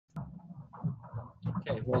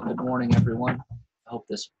Okay, well, good morning, everyone. I hope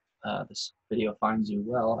this video finds you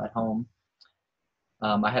well at home.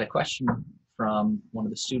 I had a question from one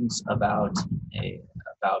of the students about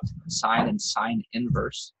sine and sine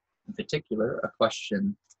inverse. In particular, a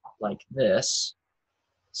question like this: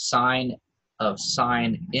 sine of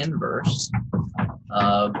sine inverse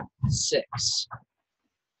of 6.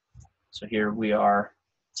 So here we are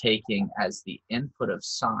taking as the input of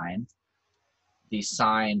sine the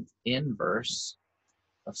sine inverse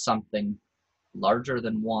of something larger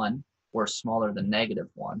than 1 or smaller than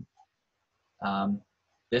 -1.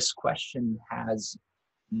 This question has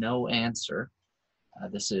no answer.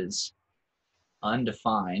 This is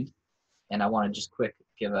undefined, and I want to just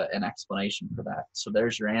give an explanation for that. So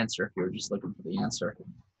there's your answer if you were just looking for the answer.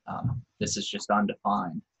 This is just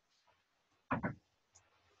undefined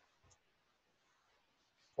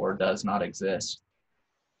or does not exist.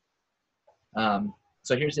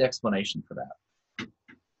 So here's the explanation for that.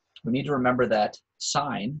 We need to remember that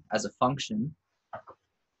sine, as a function,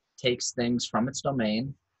 takes things from its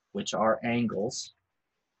domain, which are angles,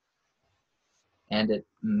 and it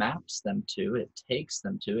maps them to, it takes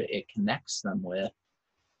them to, it connects them with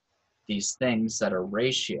these things that are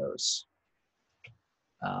ratios.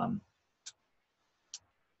 And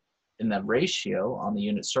the ratio on the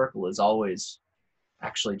unit circle is always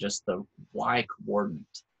actually just the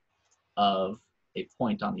y-coordinate of a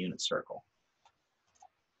point on the unit circle.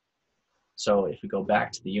 So if we go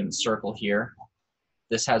back to the unit circle here,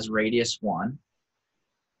 this has radius 1.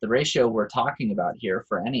 The ratio we're talking about here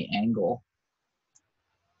for any angle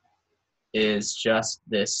is just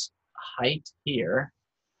this height here,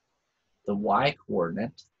 the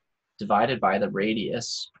y-coordinate, divided by the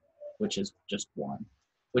radius, which is just 1.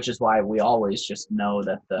 Which is why we always just know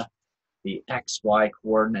that the xy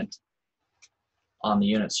coordinate on the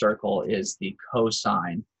unit circle is the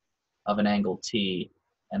cosine of an angle t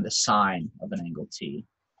and the sine of an angle t.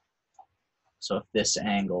 So if this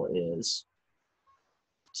angle is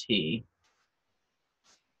t,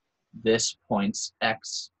 this point's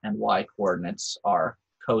x and y coordinates are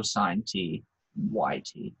cosine t and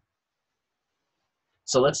yt.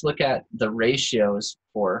 So let's look at the ratios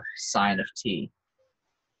for sine of t.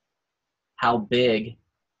 How big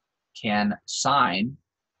can sine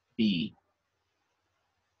be?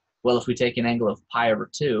 Well, if we take an angle of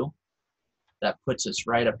pi/2, that puts us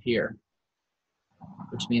right up here,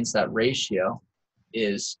 which means that ratio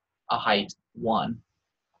is a height 1.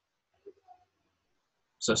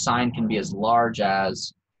 So sine can be as large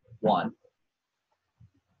as 1.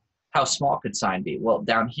 How small could sine be? Well,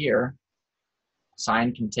 down here,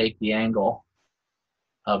 sine can take the angle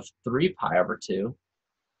of 3 pi/2.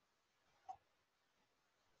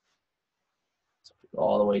 So if we go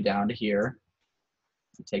all the way down to here,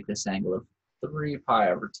 we take this angle of 3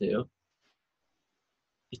 pi/2.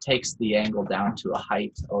 It takes the angle down to a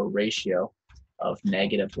height or ratio of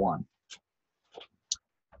 -1.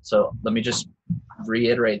 So let me just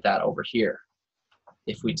reiterate that over here.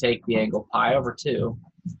 If we take the angle pi/2,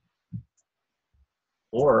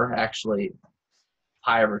 or actually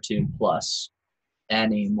pi/2 plus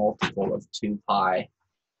any multiple of 2 pi,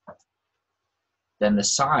 then the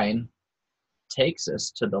sine takes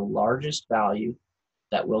us to the largest value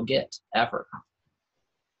that we'll get ever,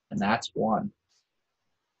 and that's 1.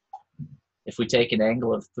 If we take an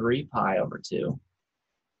angle of 3 pi/2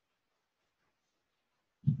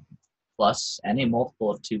 plus any multiple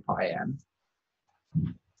of 2 pi n,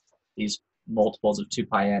 these multiples of 2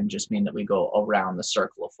 pi n just mean that we go around the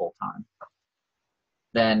circle a full time,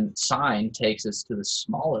 then sine takes us to the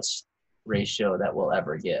smallest ratio that we'll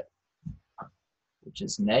ever get, which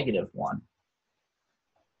is -1.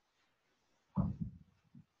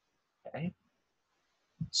 Okay.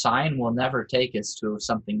 Sine will never take us to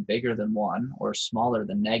something bigger than 1 or smaller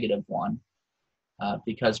than -1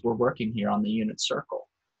 because we're working here on the unit circle.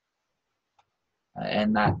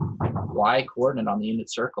 And that y-coordinate on the unit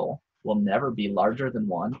circle will never be larger than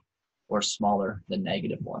 1 or smaller than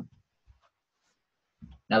 -1.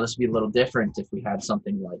 Now this would be a little different if we had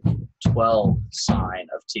something like 12 sine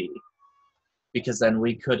of t, because then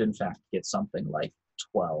we could in fact get something like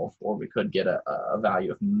 12, or we could get a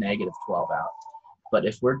value of -12 out. But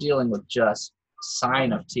if we're dealing with just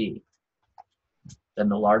sine of t, then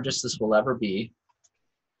the largest this will ever be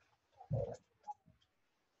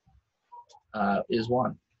is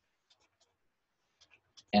 1,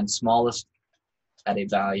 and smallest at a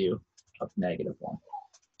value of -1.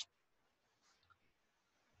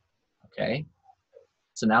 Okay,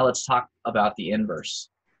 so now let's talk about the inverse.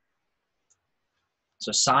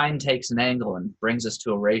 So sine takes an angle and brings us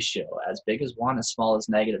to a ratio as big as 1, as small as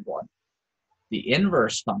 -1. The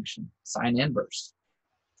inverse function, sine inverse,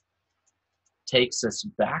 takes us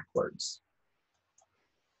backwards.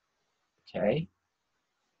 Okay?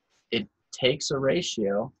 It takes a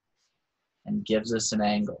ratio and gives us an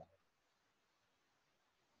angle.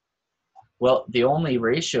 Well, the only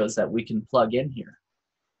ratios that we can plug in here,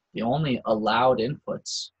 the only allowed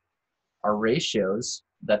inputs are ratios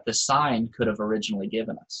that the sine could have originally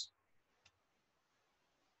given us.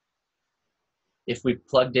 If we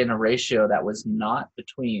plugged in a ratio that was not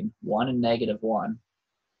between 1 and -1,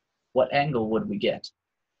 what angle would we get?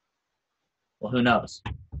 Well, who knows?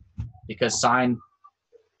 Because sine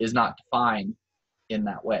is not defined in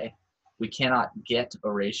that way. We cannot get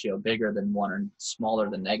a ratio bigger than 1 or smaller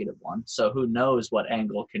than -1. So who knows what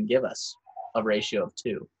angle can give us a ratio of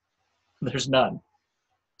 2? There's none.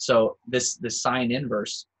 So this sine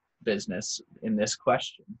inverse business in this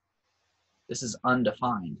question, this is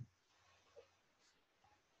undefined.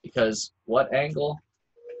 Because what angle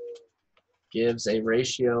gives a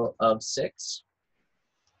ratio of 6?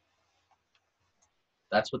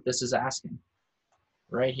 That's what this is asking.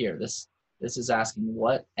 Right here, this is asking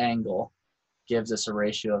what angle gives us a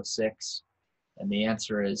ratio of 6, and the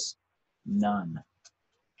answer is none.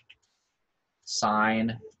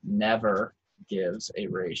 Sine never gives a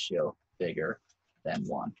ratio bigger than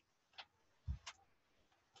 1.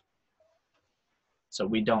 So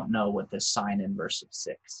we don't know what the sine inverse of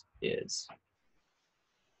 6 is.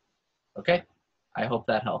 Okay, I hope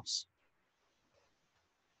that helps.